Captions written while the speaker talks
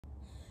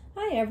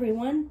Hi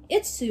everyone,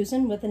 it's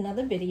Susan with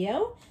another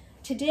video.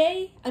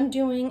 Today I'm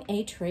doing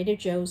a Trader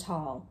Joe's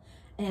haul,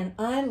 and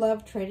I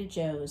love Trader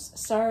Joe's.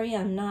 Sorry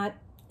I'm not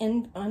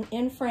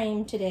in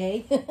frame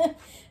today.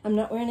 I'm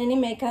not wearing any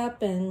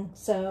makeup, and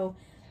so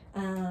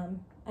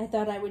I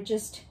thought I would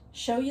just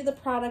show you the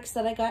products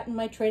that I got in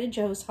my Trader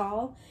Joe's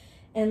haul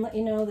and let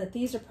you know that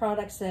these are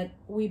products that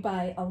we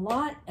buy a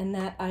lot and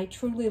that I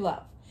truly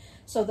love.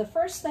 So the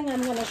first thing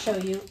I'm going to show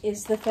you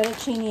is the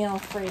fettuccine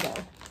alfredo.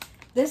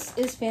 This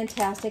is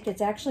fantastic.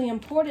 It's actually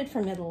imported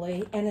from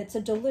Italy, and it's a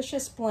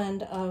delicious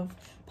blend of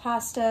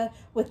pasta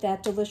with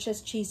that delicious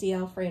cheesy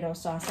Alfredo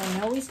sauce.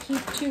 I always keep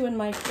 2 in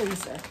my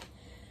freezer.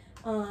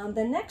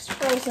 The next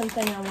frozen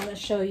thing I want to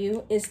show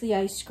you is the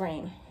ice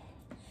cream.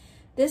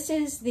 This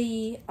is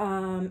the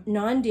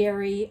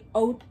non-dairy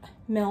oat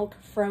milk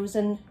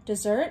frozen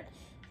dessert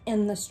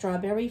in the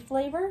strawberry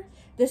flavor.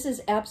 This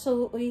is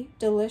absolutely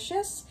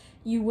delicious.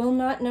 You will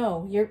not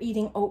know you're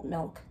eating oat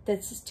milk.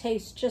 This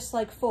tastes just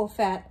like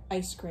full-fat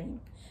ice cream.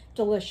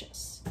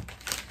 Delicious.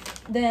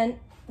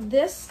 Then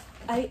this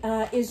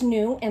is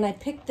new, and I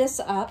picked this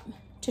up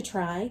to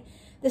try.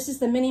 This is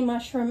the Mini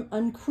Mushroom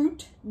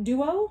Uncroute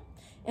Duo,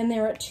 and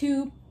there are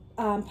 2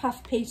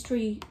 puff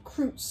pastry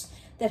croûtes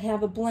that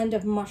have a blend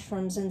of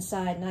mushrooms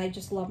inside, and I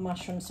just love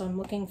mushrooms, so I'm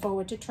looking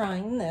forward to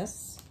trying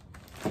this.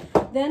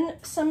 Then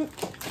some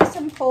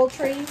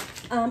poultry.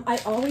 I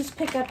always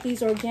pick up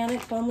these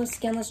organic boneless,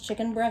 skinless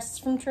chicken breasts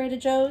from Trader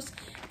Joe's.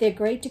 They're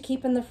great to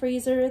keep in the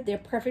freezer. They're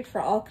perfect for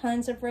all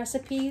kinds of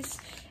recipes.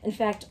 In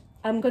fact,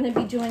 I'm going to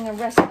be doing a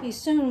recipe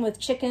soon with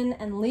chicken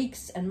and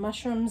leeks and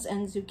mushrooms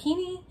and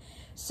zucchini.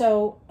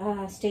 So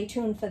stay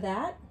tuned for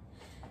that.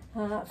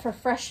 For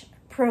fresh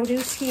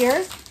produce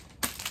here,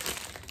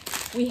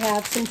 we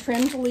have some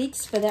trimmed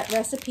leeks for that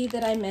recipe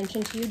that I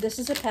mentioned to you. This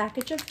is a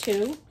package of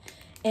 2.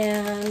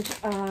 And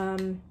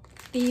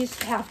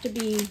these have to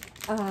be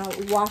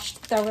washed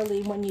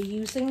thoroughly when you're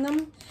using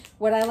them.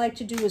 What I like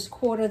to do is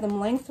quarter them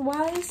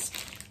lengthwise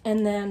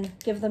and then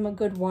give them a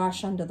good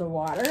wash under the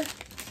water.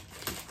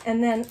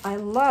 And then I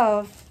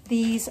love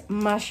these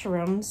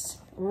mushrooms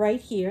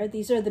right here.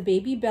 These are the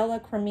Baby Bella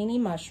Cremini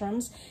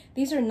mushrooms.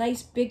 These are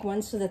nice big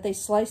ones so that they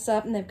slice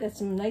up, and they've got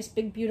some nice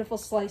big beautiful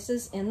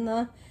slices in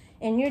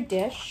your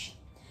dish.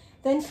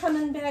 Then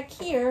coming back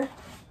here,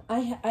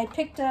 I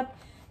picked up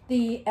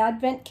the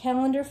Advent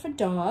calendar for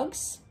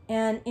dogs,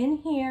 and in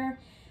here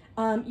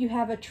you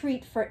have a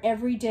treat for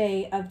every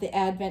day of the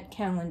Advent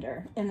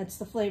calendar, and it's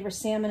the flavor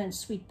salmon and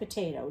sweet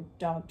potato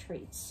dog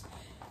treats.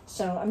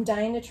 So I'm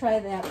dying to try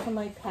that for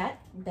my pet,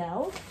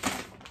 Belle.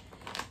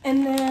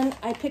 And then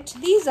I picked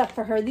these up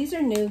for her. These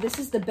are new. This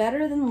is the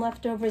Better Than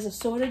Leftovers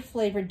assorted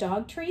flavored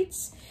dog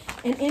treats,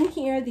 and in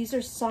here these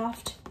are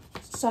soft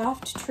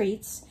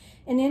treats.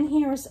 And in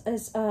here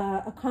is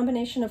a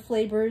combination of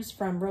flavors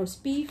from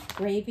roast beef,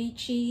 gravy,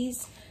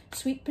 cheese,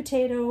 sweet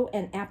potato,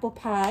 and apple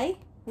pie,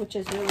 which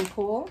is really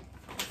cool.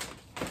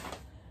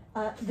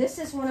 This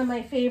is one of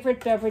my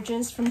favorite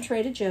beverages from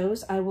Trader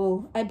Joe's.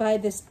 I buy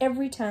this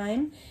every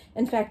time.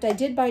 In fact, I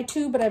did buy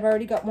 2, but I've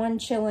already got one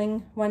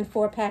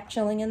 4-pack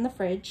chilling in the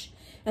fridge.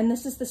 And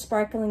this is the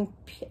sparkling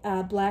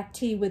black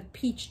tea with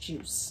peach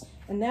juice.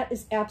 And that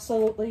is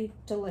absolutely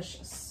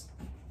delicious.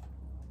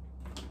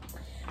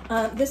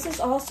 This is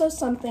also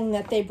something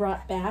that they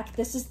brought back.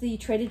 This is the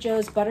Trader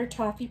Joe's Butter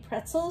Toffee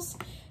Pretzels.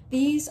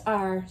 These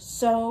are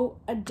so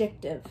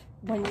addictive.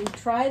 When you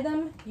try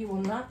them, you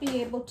will not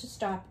be able to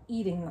stop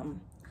eating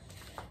them.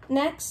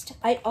 Next,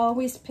 I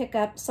always pick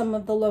up some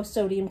of the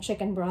low-sodium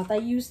chicken broth. I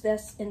use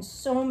this in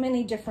so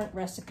many different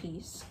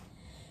recipes.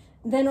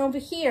 Then over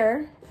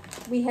here,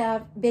 we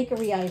have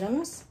bakery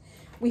items.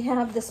 We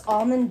have this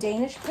almond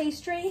Danish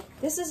pastry.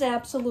 This is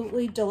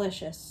absolutely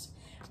delicious.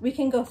 We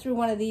can go through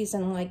one of these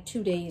in like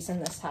 2 days in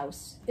this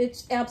house.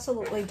 It's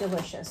absolutely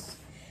delicious.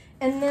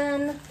 And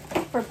then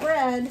for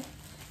bread,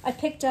 I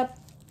picked up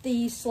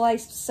the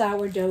sliced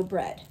sourdough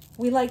bread.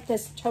 We like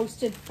this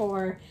toasted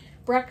for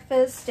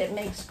breakfast. It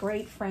makes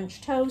great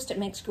French toast. It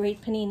makes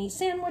great panini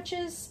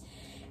sandwiches.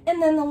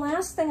 And then the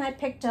last thing I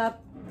picked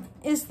up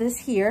is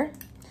this here.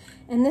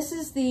 And this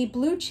is the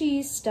blue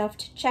cheese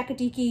stuffed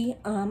Chakadiki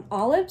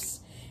olives.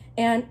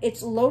 And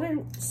it's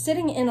loaded,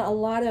 sitting in a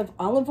lot of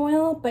olive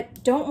oil,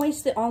 but don't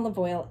waste the olive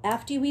oil.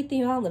 After you eat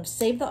the olives,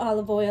 save the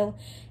olive oil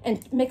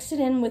and mix it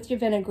in with your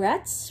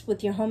vinaigrettes,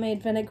 with your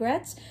homemade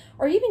vinaigrettes,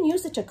 or even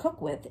use it to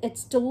cook with.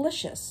 It's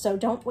delicious, so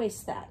don't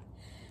waste that.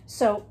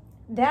 So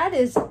that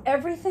is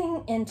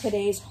everything in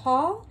today's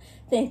haul.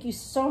 Thank you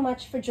so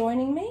much for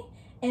joining me,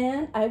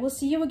 and I will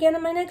see you again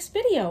in my next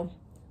video.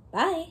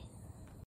 Bye.